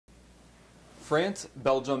France,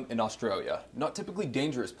 Belgium, and Australia, not typically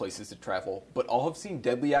dangerous places to travel, but all have seen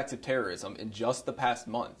deadly acts of terrorism in just the past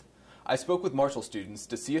month. I spoke with Marshall students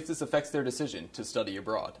to see if this affects their decision to study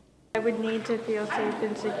abroad. I would need to feel safe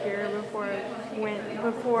and secure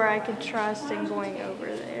before I could trust in going over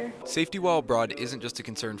there. Safety while abroad isn't just a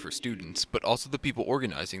concern for students, but also the people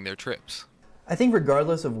organizing their trips. I think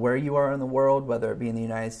regardless of where you are in the world, whether it be in the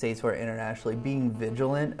United States or internationally, being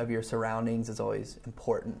vigilant of your surroundings is always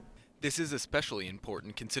important. This is especially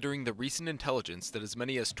important considering the recent intelligence that as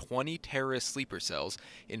many as 20 terrorist sleeper cells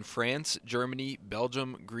in France, Germany,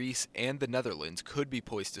 Belgium, Greece, and the Netherlands could be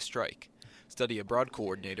poised to strike. Study abroad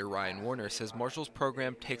coordinator Ryan Warner says Marshall's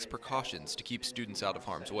program takes precautions to keep students out of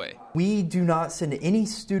harm's way. We do not send any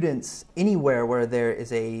students anywhere where there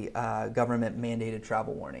is a government-mandated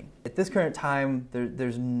travel warning. At this current time,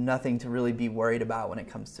 there's nothing to really be worried about when it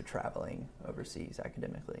comes to traveling overseas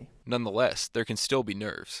academically. Nonetheless, there can still be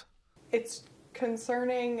nerves. It's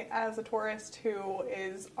concerning as a tourist who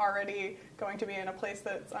is already going to be in a place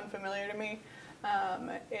that's unfamiliar to me.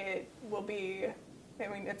 It will be,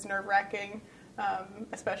 it's nerve-wracking,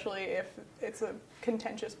 especially if it's a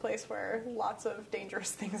contentious place where lots of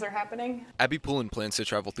dangerous things are happening. Abby Poulin plans to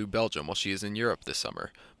travel through Belgium while she is in Europe this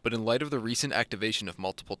summer, but in light of the recent activation of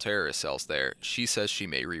multiple terrorist cells there, she says she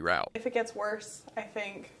may reroute. If it gets worse, I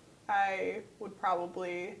think I would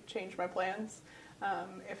probably change my plans.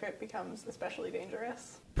 If it becomes especially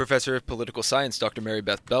dangerous. Professor of Political Science Dr. Mary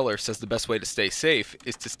Beth Beller says the best way to stay safe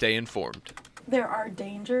is to stay informed. There are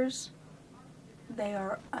dangers. They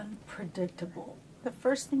are unpredictable. The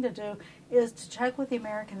first thing to do is to check with the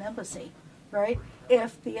American Embassy, right?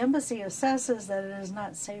 If the embassy assesses that it is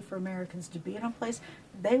not safe for Americans to be in a place,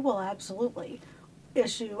 they will absolutely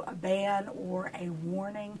issue a ban or a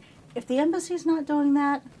warning. If the embassy is not doing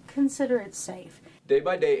that, consider it safe.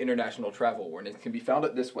 Day-by-day international travel warnings can be found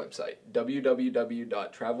at this website,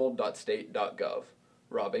 www.travel.state.gov.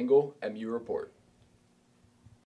 Rob Engle, MU Report.